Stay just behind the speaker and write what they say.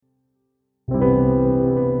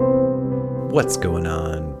What's going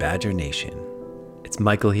on, Badger Nation? It's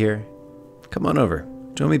Michael here. Come on over,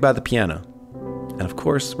 join me by the piano. And of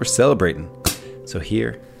course, we're celebrating. So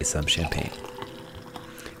here is some champagne.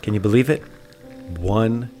 Can you believe it?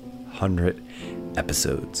 100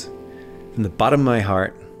 episodes. From the bottom of my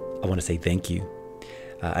heart, I want to say thank you.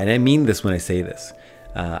 And I mean this when I say this.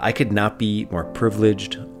 I could not be more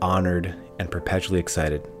privileged, honored, and perpetually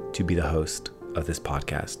excited to be the host of this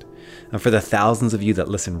podcast. And for the thousands of you that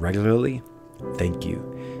listen regularly, thank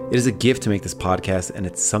you. It is a gift to make this podcast, and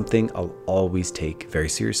it's something I'll always take very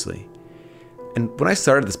seriously. And when I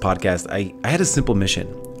started this podcast, I had a simple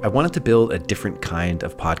mission. I wanted to build a different kind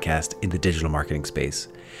of podcast in the digital marketing space.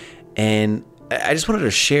 And I just wanted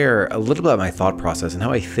to share a little bit about my thought process and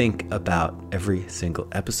how I think about every single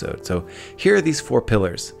episode. So here are these 4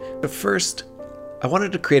 pillars. But first, I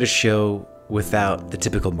wanted to create a show without the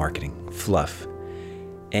typical marketing fluff.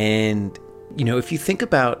 And, if you think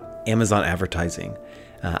about Amazon advertising,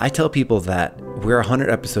 I tell people that we're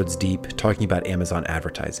 100 episodes deep talking about Amazon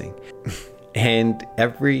advertising. And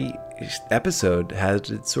every episode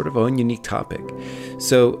has its sort of own unique topic.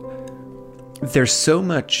 So there's so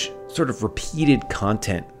much sort of repeated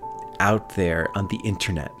content out there on the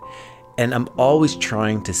internet. And I'm always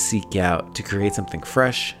trying to seek out to create something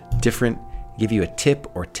fresh, different, give you a tip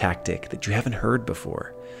or tactic that you haven't heard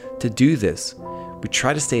before. To do this, we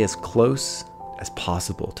try to stay as close as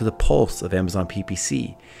possible to the pulse of Amazon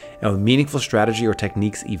PPC. And when meaningful strategy or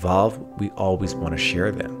techniques evolve, we always want to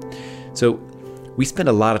share them. So we spend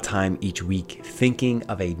a lot of time each week thinking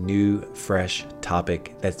of a new, fresh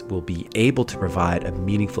topic that will be able to provide a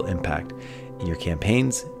meaningful impact in your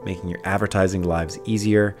campaigns, making your advertising lives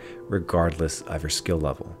easier, regardless of your skill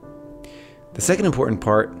level. The second important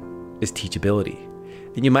part is teachability.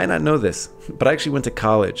 And you might not know this, but I actually went to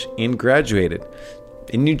college and graduated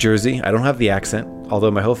in New Jersey. I don't have the accent,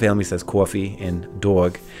 although my whole family says coffee and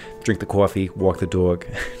dog. Drink the coffee, walk the dog.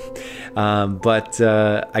 But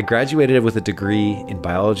I graduated with a degree in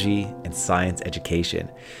biology and science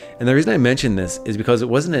education. And the reason I mention this is because it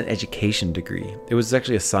wasn't an education degree. It was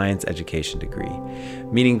actually a science education degree,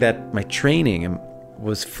 meaning that my training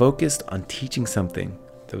was focused on teaching something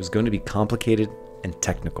that was going to be complicated and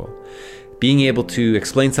technical. Being able to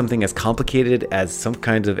explain something as complicated as some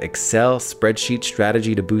kind of Excel spreadsheet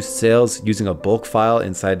strategy to boost sales using a bulk file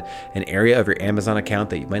inside an area of your Amazon account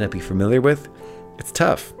that you might not be familiar with, it's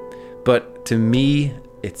tough. But to me,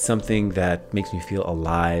 it's something that makes me feel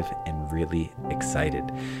alive and really excited.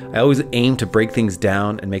 I always aim to break things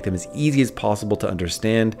down and make them as easy as possible to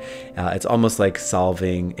understand. It's almost like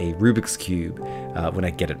solving a Rubik's Cube when I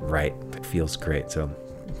get it right. It feels great. So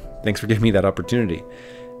thanks for giving me that opportunity.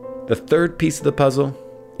 The third piece of the puzzle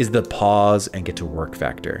is the pause and get to work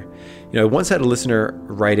factor. I once had a listener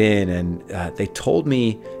write in and they told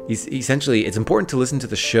me essentially it's important to listen to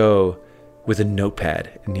the show with a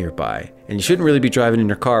notepad nearby. And you shouldn't really be driving in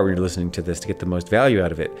your car when you're listening to this to get the most value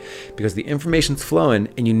out of it, because the information's flowing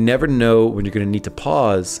and you never know when you're going to need to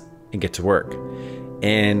pause and get to work.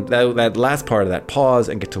 And that last part of that, pause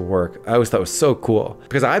and get to work, I always thought was so cool,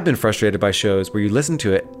 because I've been frustrated by shows where you listen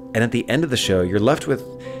to it and at the end of the show, you're left with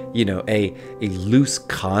a loose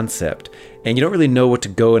concept and you don't really know what to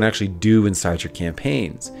go and actually do inside your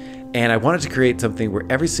campaigns. And I wanted to create something where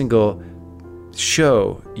every single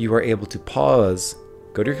show you are able to pause,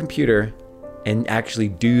 go to your computer, and actually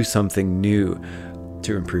do something new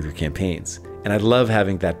to improve your campaigns. And I love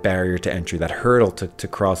having that barrier to entry, that hurdle to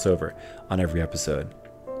cross over on every episode.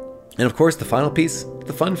 And of course, the final piece,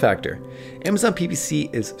 the fun factor. Amazon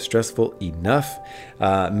PPC is stressful enough.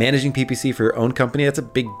 Managing PPC for your own company, that's a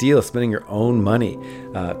big deal. Spending your own money,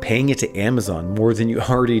 paying it to Amazon more than you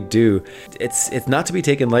already do. It's not to be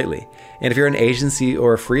taken lightly. And if you're an agency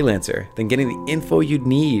or a freelancer, then getting the info you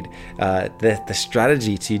need, the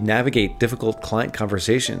strategy to navigate difficult client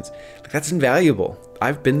conversations, that's invaluable.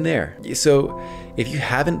 I've been there. So if you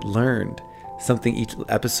haven't learned something each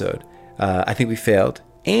episode, I think we failed.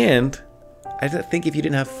 And I think if you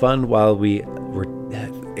didn't have fun while we were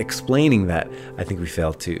explaining that, I think we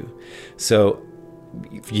failed too. So,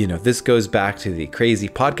 this goes back to the crazy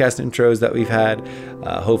podcast intros that we've had.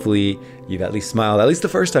 Hopefully you've at least smiled, at least the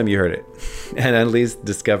first time you heard it, and at least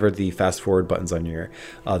discovered the fast forward buttons on your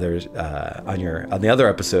others, on the other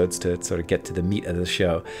episodes to sort of get to the meat of the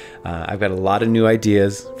show. I've got a lot of new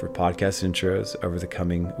ideas for podcast intros over the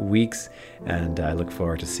coming weeks, and I look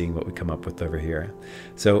forward to seeing what we come up with over here.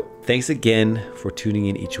 So thanks again for tuning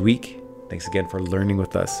in each week. Thanks again for learning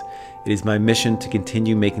with us. It is my mission to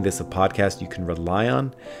continue making this a podcast you can rely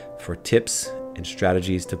on for tips and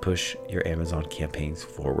strategies to push your Amazon campaigns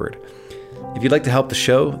forward. If you'd like to help the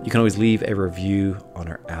show, you can always leave a review on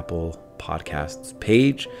our Apple Podcasts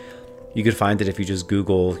page. You can find it if you just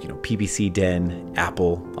Google, PPC Den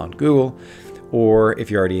Apple on Google, or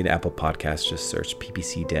if you're already in Apple Podcasts, just search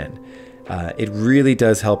PPC Den. It really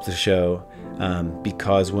does help the show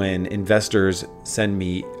because when investors send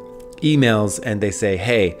me emails and they say,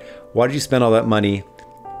 hey, why did you spend all that money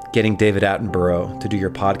getting David Attenborough to do your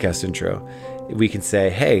podcast intro? We can say,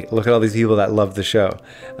 hey, look at all these people that love the show,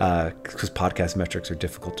 because podcast metrics are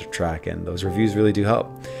difficult to track and those reviews really do help.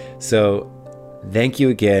 So thank you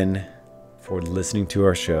again for listening to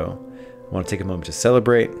our show. I want to take a moment to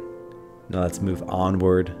celebrate. Now let's move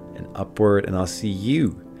onward and upward, and I'll see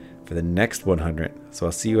you for the next 100. So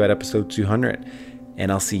I'll see you at episode 200,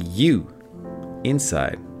 and I'll see you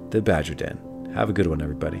inside the Badger Den. Have a good one,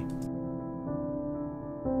 everybody.